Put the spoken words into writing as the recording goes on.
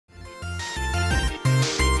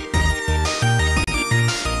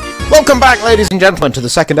Welcome back, ladies and gentlemen, to the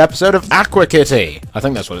second episode of Aqua Kitty. I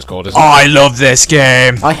think that's what it's called, isn't it? I love this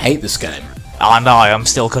game! I hate this game. And I am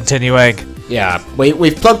still continuing. Yeah,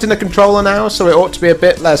 we've plugged in the controller now, so it ought to be a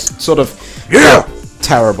bit less, sort of,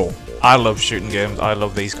 terrible. I love shooting games. I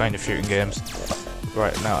love these kind of shooting games.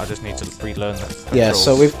 Right, now I just need to relearn the controls. Yeah,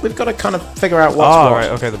 so we've got to kind of figure out what's what. what. Right,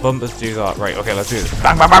 okay, the bumpers do that. Right, okay, let's do this.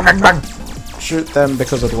 Bang, bang, bang, bang, bang! Shoot them,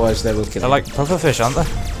 because otherwise they will kill you. They're like pufferfish, aren't they?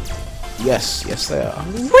 Yes, they are.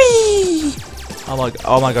 Whee!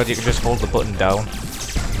 Oh my god, you can just hold the button down.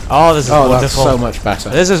 Oh, this is wonderful. That's so much better.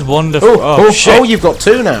 This is wonderful. Oh, shit. Oh, you've got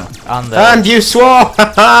two now. And you swore!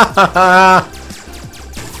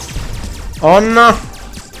 Oh no!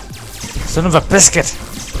 Son of a biscuit!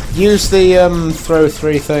 Use the throw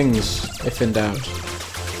three things if in doubt.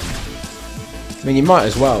 I mean, you might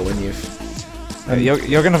as well when you've.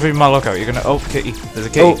 You're gonna be my lookout. You're gonna. Oh, kitty. There's a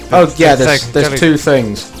kitty. Oh yeah. There's two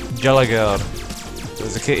things. Jelly guard.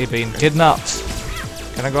 There's a kitty being kidnapped.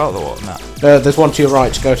 Can I go out the water now? There's one to your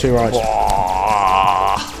right. Go to your right.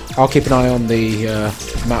 Whoa. I'll keep an eye on the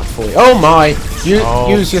map for you. Oh my!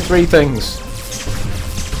 Use your three things.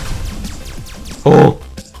 Oh.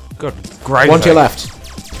 Good gravy. One to your left.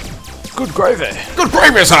 Good gravy. Good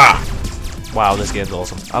gravy, sir! Wow, this game's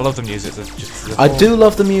awesome. I love the music. I do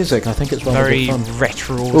love the music. I think it's very fun.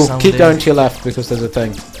 retro. Oh, keep going to your left because there's a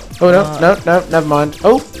thing. Oh no, never mind.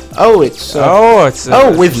 Oh, it's.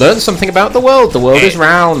 We've learned something about the world. The world is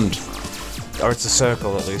round. Or it's a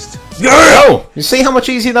circle at least. Yeah! Oh, you see how much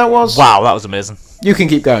easier that was? Wow, that was amazing. You can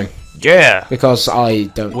keep going. Yeah. Because I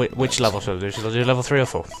don't. Which level should I do? Should I do level 3 or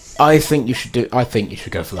 4? I think you should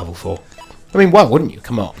go for level 4. I mean, why wouldn't you?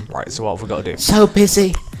 Come on. Right. So what have we got to do? So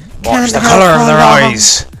busy. Watch the colour of their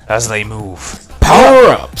eyes as they move.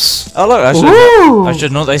 Power-ups. Oh look, I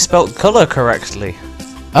should know they spelt colour correctly.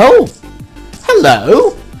 Oh,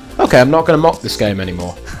 hello. Okay, I'm not going to mock this game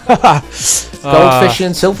anymore. Goldfishy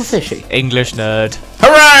and silverfishy. English nerd.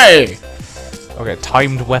 Hooray! Okay,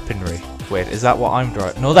 timed weaponry. Wait, is that what I'm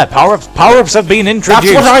drawing? No, they're power-ups. Power-ups have been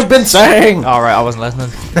introduced. That's what I've been saying. All right, I wasn't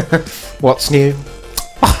listening. What's new?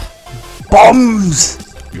 Bombs.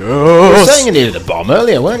 Yes. You were saying you needed a bomb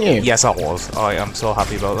earlier, weren't you? Yes, I was. I am so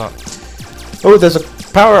happy about that. Oh, there's a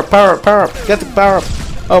power-up. Get the power-up.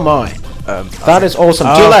 Oh my. That is awesome.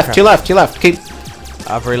 To your left, to your left. Keep.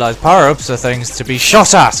 I've realised power-ups are things to be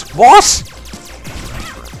shot at. What?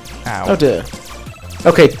 Ow. Oh dear.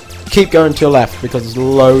 Okay, keep going to your left because there's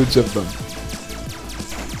loads of them.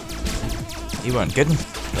 You weren't kidding.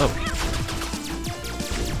 Oh.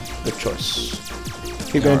 Good choice.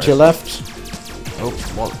 Keep going to your left. Oh,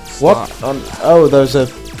 what? Oh, there's a.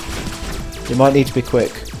 You might need to be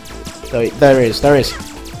quick. There is.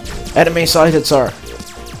 Enemy sighted, sir.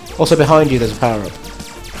 Also behind you, there's a power-up.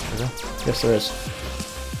 Is there? Yes, there is.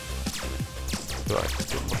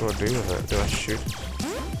 What do I do with it? Do I shoot?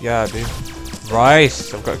 Yeah, I do.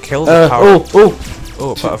 Right, I've got to kill the power.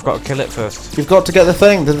 Oh, but I've got to kill it first. You've got to get the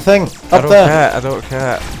thing. Up there. I don't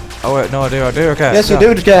care. Oh wait, no, I do care. Yes, you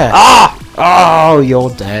do care. Ah! Oh,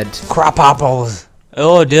 you're dead. Crap apples.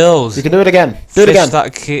 Oh, dills. You can do it again. Do it again. Fish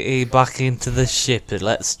that kitty back into the ship and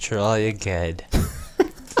let's try again.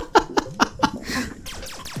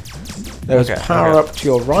 There's power up to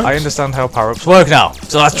your right. I understand how power-ups work now,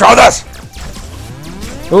 so let's try this!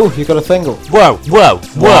 Oh, you got a thingle. Whoa!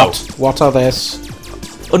 What are this?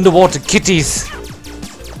 Underwater kitties!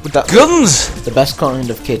 With guns! The best kind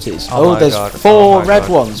of kitties. Oh there's God. 4 red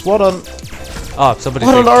ones. What on... What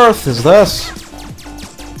on earth is this?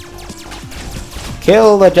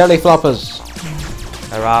 Kill the jelly floppers.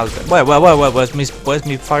 Wait, where's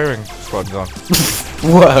me firing squad gone?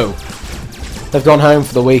 Whoa. They've gone home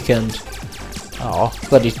for the weekend. Oh.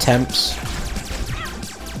 Bloody temps.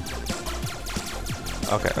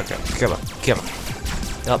 Okay, kill her.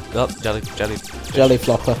 Up, jelly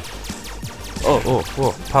flopper. Oh,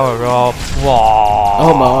 power up. Whoa.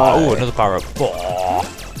 Oh my. Oh, another power up. Whoa.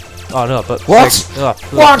 Oh no, but what?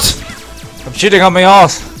 What? I'm shooting on my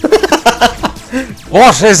arse.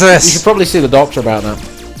 What is this? You should probably see the doctor about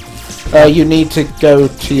that. You need to go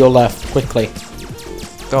to your left quickly.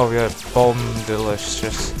 Oh yeah, bomb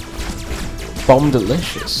delicious. Bomb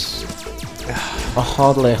delicious.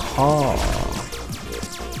 Hardly hard.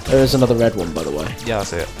 There is another red one, by the way. Yeah, I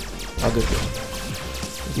see it. Oh, good.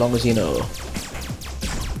 As long as you know.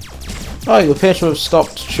 Oh, you appear to have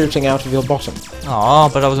stopped shooting out of your bottom. Oh,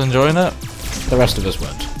 but I was enjoying it. The rest of us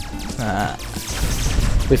weren't. Nah.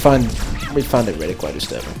 We found it really quite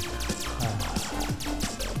disturbing.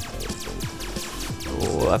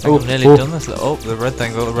 Oh, I think I've nearly done this. Oh, the red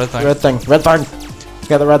thing, the red thing. Red thing.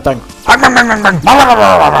 Get the red thing.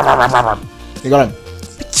 You got him.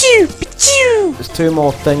 There's 2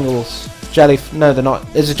 more thingles. No, they're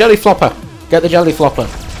not. There's a jelly flopper. Get the jelly flopper.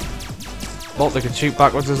 Well, they can shoot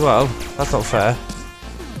backwards as well. That's not fair.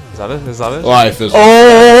 Is that it? Is that it? Life is.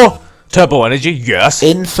 Oh! Turbo energy, yes!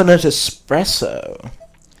 Infinite Espresso.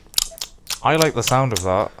 I like the sound of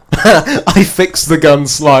that. I fixed the gun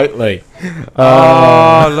slightly.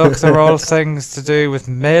 Oh, look, they're all things to do with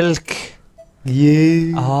milk.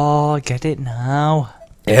 Yeah. Oh, get it now.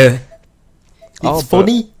 Yeah. Oh, It's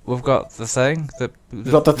funny. We've got the thing.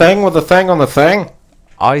 You got the thing with the thing on the thing?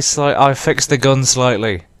 I fixed the gun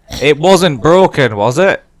slightly. It wasn't broken, was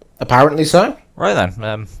it? Apparently so. Right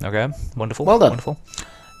then. Okay. Wonderful. Well done. Wonderful.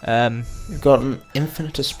 You've got an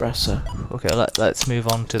Infinite Espresso. Okay, let's move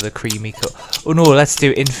on to the creamy cup. Oh no, let's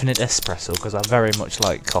do Infinite Espresso because I very much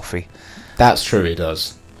like coffee. That's true, he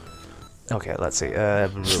does. Okay, let's see.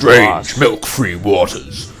 Strange milk-free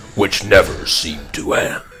waters, which never seem to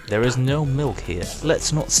end. There is no milk here.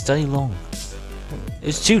 Let's not stay long.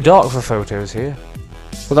 It's too dark for photos here.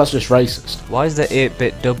 Well, that's just racist. Why is the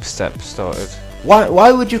 8-bit dubstep started?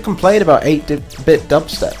 Why would you complain about 8-bit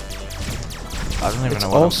dubstep? I don't even It's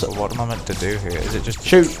know awesome. what am I meant to do here. Is it just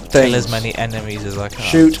Shoot kill things. as many enemies as I can?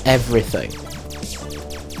 Shoot everything.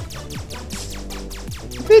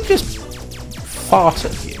 They just fart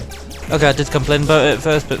at you. Okay, I did complain about it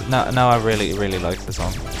first, but now I really like the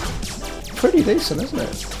song. Pretty decent, isn't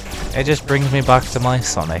it? It just brings me back to my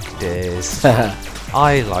Sonic days.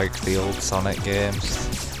 I like the old Sonic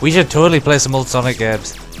games. We should totally play some old Sonic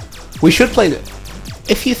games. We should play it.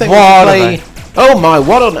 If you think What are we should play... Oh my,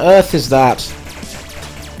 what on earth is that?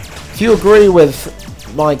 If you agree with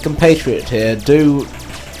my compatriot here, do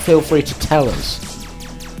feel free to tell us.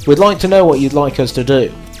 We'd like to know what you'd like us to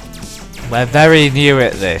do. We're very new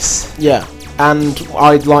at this. Yeah, and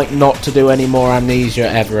I'd like not to do any more Amnesia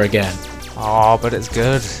ever again. Oh, but it's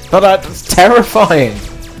good. But that's terrifying.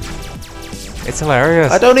 It's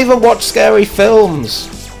hilarious. I don't even watch scary films.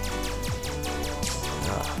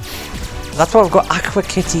 That's what I've got Aqua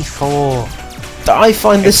Kitty for. I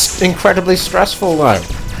find this incredibly stressful though.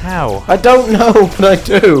 How? I don't know, but I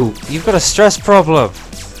do. You've got a stress problem.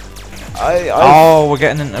 I Oh, we're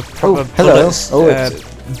getting into proper hello. bullets, Oh, it's...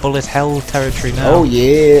 bullet hell territory now. Oh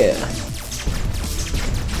yeah.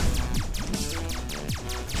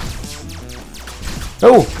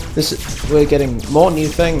 Oh, we're getting more new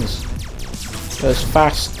things. There's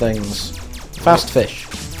fast things. Fast fish.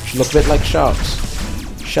 Which look a bit like sharks.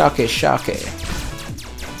 Sharky.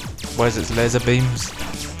 Where's its laser beams?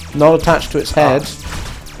 Not attached to its head.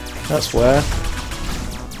 That's where.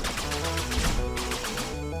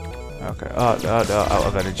 Okay. Oh, out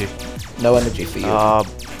of energy. No energy for you.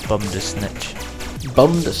 Bummed a snitch.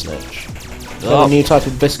 Bummed a snitch. Oh. A new type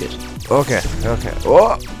of biscuit. Okay.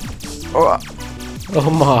 Oh. Oh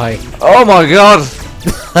my. Oh my god!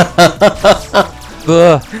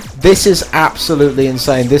 This is absolutely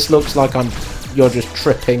insane. This looks like you're just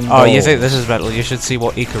tripping. Oh, you think this is metal? You should see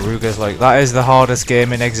what Ikaruga's like. That is the hardest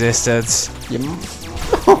game in existence.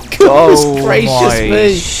 Oh goodness gracious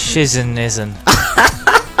me! Shizen-nizen.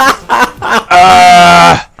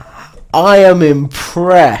 I am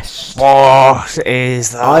impressed. What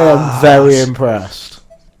is that? I am very impressed.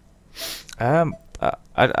 I'm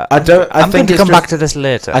going to come back to this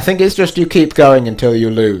later. I think it's just you keep going until you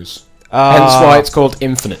lose. Hence why it's called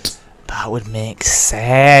Infinite. That would make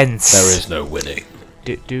sense. There is no winning.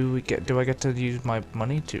 Do I get to use my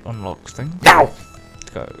money to unlock things? No!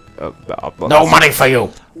 No money for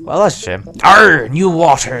you! Well, that's a shame. Arr! New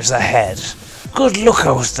waters ahead. Good look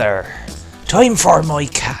out there. Time for my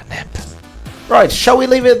catnip. Right, shall we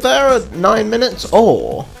leave it there at 9 minutes,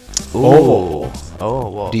 or... Oh,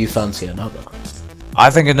 what? Do you fancy another? I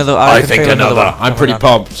think another... I think another. one. I'm pretty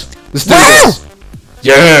pumped. Let's do this!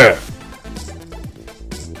 Yeah!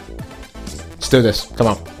 Let's do this. Come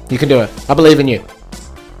on. You can do it. I believe in you.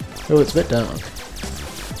 Oh, it's a bit dark.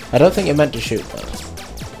 I don't think you're meant to shoot that.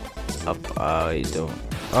 I don't...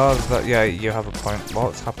 Oh, yeah, you have a point.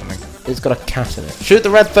 What's happening? It's got a cat in it. Shoot the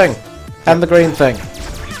red thing! And the green thing.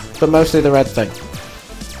 But mostly the red thing.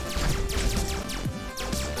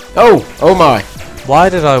 Oh! Oh my! Why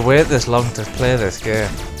did I wait this long to play this game?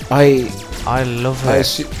 I love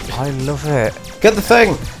it. I love it. Get the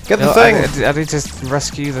thing! Get the thing! I need to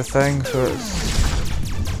rescue the thing so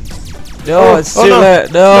it's... No, it's too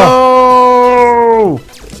late. No! No!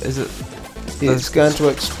 Is it... It's going to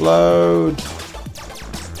explode.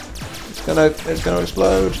 It's gonna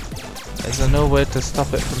explode. Is there no way to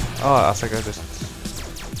stop it from... Oh, I think I just...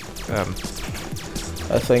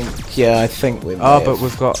 I think we may but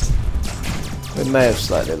we've got... We may have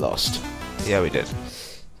slightly lost. Yeah, we did.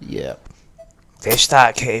 Yeah. Fish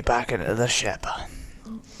that kitty back into the ship.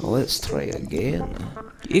 Let's try again.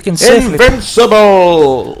 You can safely...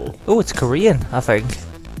 Invincible! Oh, it's Korean, I think.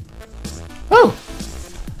 Oh!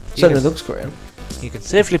 Certainly Yes. looks Korean. You can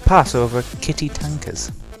safely pass over kitty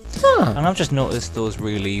tankers. Ah. And I've just noticed those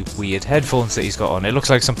really weird headphones that he's got on. It looks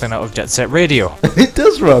like something out of Jet Set Radio. It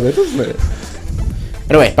does rather, doesn't it?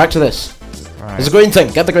 Anyway, back to this. Right. There's a green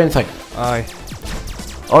thing. Get the green thing. Aye.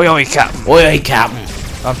 Oi, oi, Captain. Oi, oi, Captain.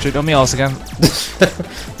 I'm shooting on me horse again.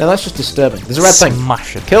 Now that's just disturbing. There's a red thing.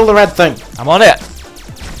 Smash it. Kill the red thing. I'm on it.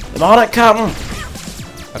 I'm on it, Captain.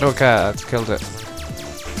 I don't care. I've killed it.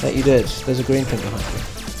 That you did. There's a green thing behind you.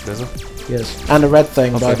 There's a... Yes. And a red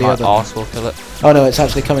thing by the my other. arse will kill it. Oh no, it's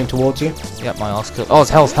actually coming towards you. Yep, my arse killed. Oh,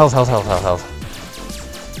 it's health, health, health, health, health,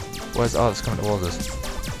 health. Where's... Oh, it's coming towards us.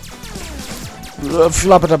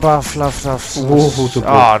 Flub it above, fluff, fluff.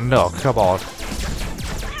 Oh no, come on.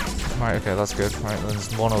 Right, okay, that's good. Right, there's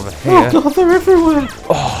one over here. Oh god, they're everywhere.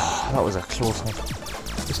 Oh, that was a close one.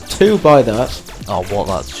 There's two by that. Oh, what?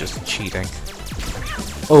 That's just cheating.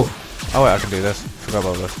 Oh. Oh wait, I can do this. Forgot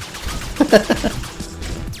about this.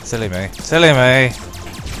 Silly me. Silly me.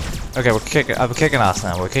 Okay, we're kicking. I'm kicking ass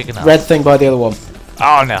now. We're kicking ass. Red thing by the other one.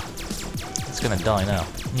 Oh no. It's gonna die now.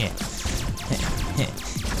 Yeah.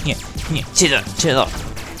 Yeah. Chill up. Chill up.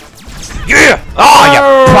 Yeah. Oh,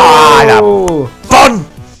 you bun.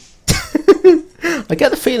 I get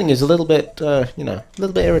the feeling he's a little bit, you know, a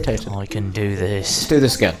little bit irritated. I can do this. Let's do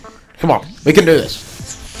this again. Come on, we can do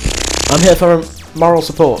this. I'm here for moral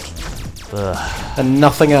support. Ugh. And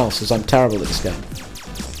nothing else, as I'm terrible at this game.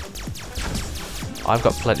 I've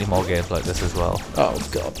got plenty more games like this as well. Oh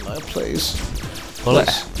god, no, please. Well,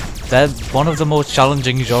 Please. they're one of the most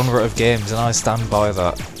challenging genre of games, and I stand by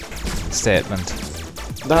that statement.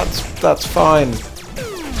 That's fine.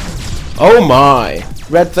 Oh my!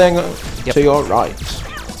 Red thing Yep. to your right.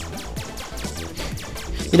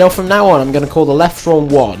 You know, from now on, I'm going to call the left one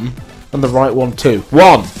 1 and the right one 2.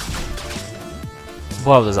 1!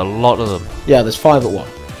 Wow, there's a lot of them. Yeah, there's 5 at 1.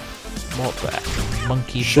 What the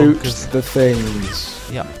monkey Shoot bunkers? the things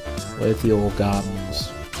Yep. with your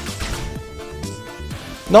guns.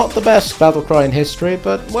 Not the best battle cry in history,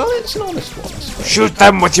 but, well, it's an honest one, I suppose. Shoot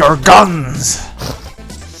them with your guns!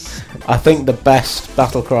 I think the best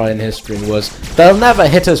battle cry in history was, they'll never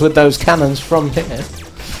hit us with those cannons from here.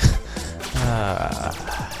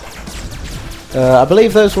 I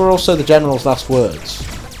believe those were also the general's last words.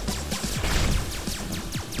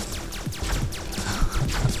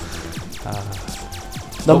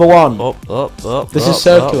 Number 1. This is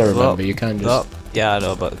circular, remember, you can just... Yeah, I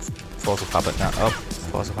know, but force of habit now.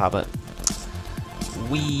 Force of habit.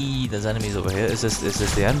 Wee, there's enemies over here. Is this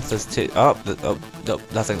the end? There's two. No,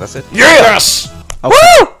 I think that's it. Yes! Okay.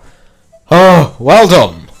 Woo! Oh, well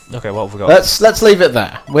done. Okay, what have we got? Let's leave it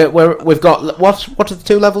there. We've got what are the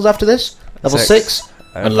 2 levels after this? Level 6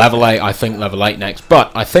 and level 8. I think level 8 next,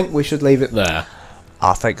 but I think we should leave it there.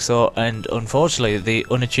 I think so, and unfortunately, the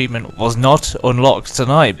unachievement was not unlocked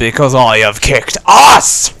tonight because I have kicked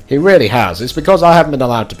ass. He really has. It's because I haven't been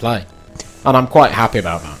allowed to play, and I'm quite happy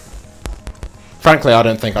about that. Frankly, I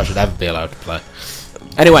don't think I should ever be allowed to play.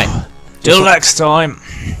 Anyway, Till next time.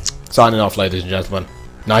 signing off, ladies and gentlemen.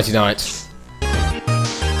 Nighty night.